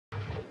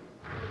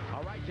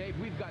tape,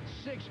 we've got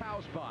 6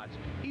 house bots,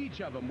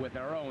 each of them with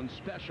their own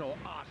special,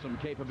 awesome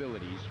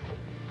capabilities.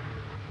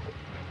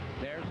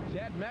 There's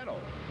Dead Metal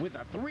with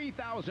a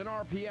 3,000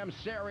 RPM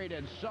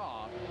serrated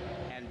saw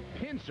and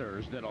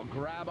pincers that'll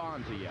grab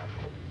onto you.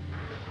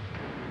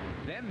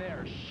 Then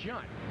there's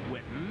Shunt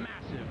with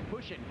massive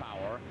pushing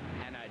power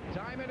and a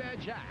diamond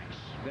edge axe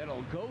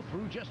that'll go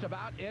through just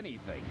about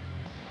anything.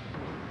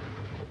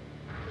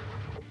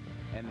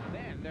 And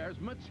then there's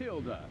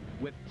Matilda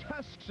with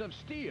tusks of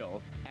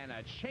steel and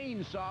a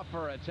chainsaw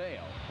for a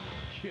tail.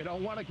 You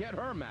don't want to get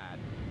her mad.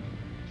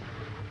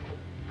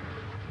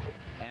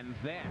 And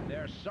then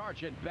there's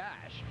Sergeant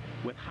Bash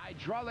with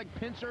hydraulic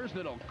pincers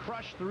that'll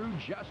crush through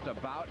just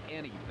about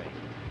anything.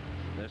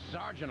 The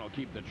sergeant will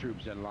keep the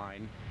troops in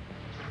line.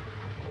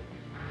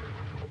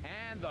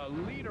 And the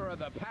leader of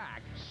the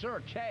pack,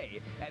 Sir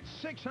K, at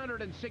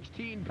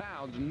 616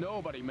 pounds,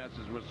 nobody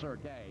messes with Sir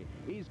K.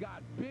 He's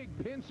got big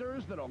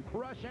pincers that'll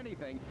crush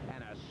anything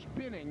and a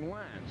spinning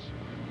lance.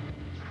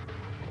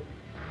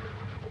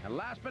 And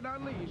last but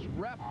not least,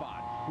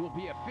 Refbot will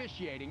be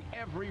officiating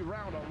every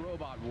round of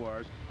Robot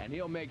Wars, and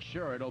he'll make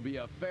sure it'll be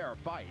a fair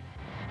fight.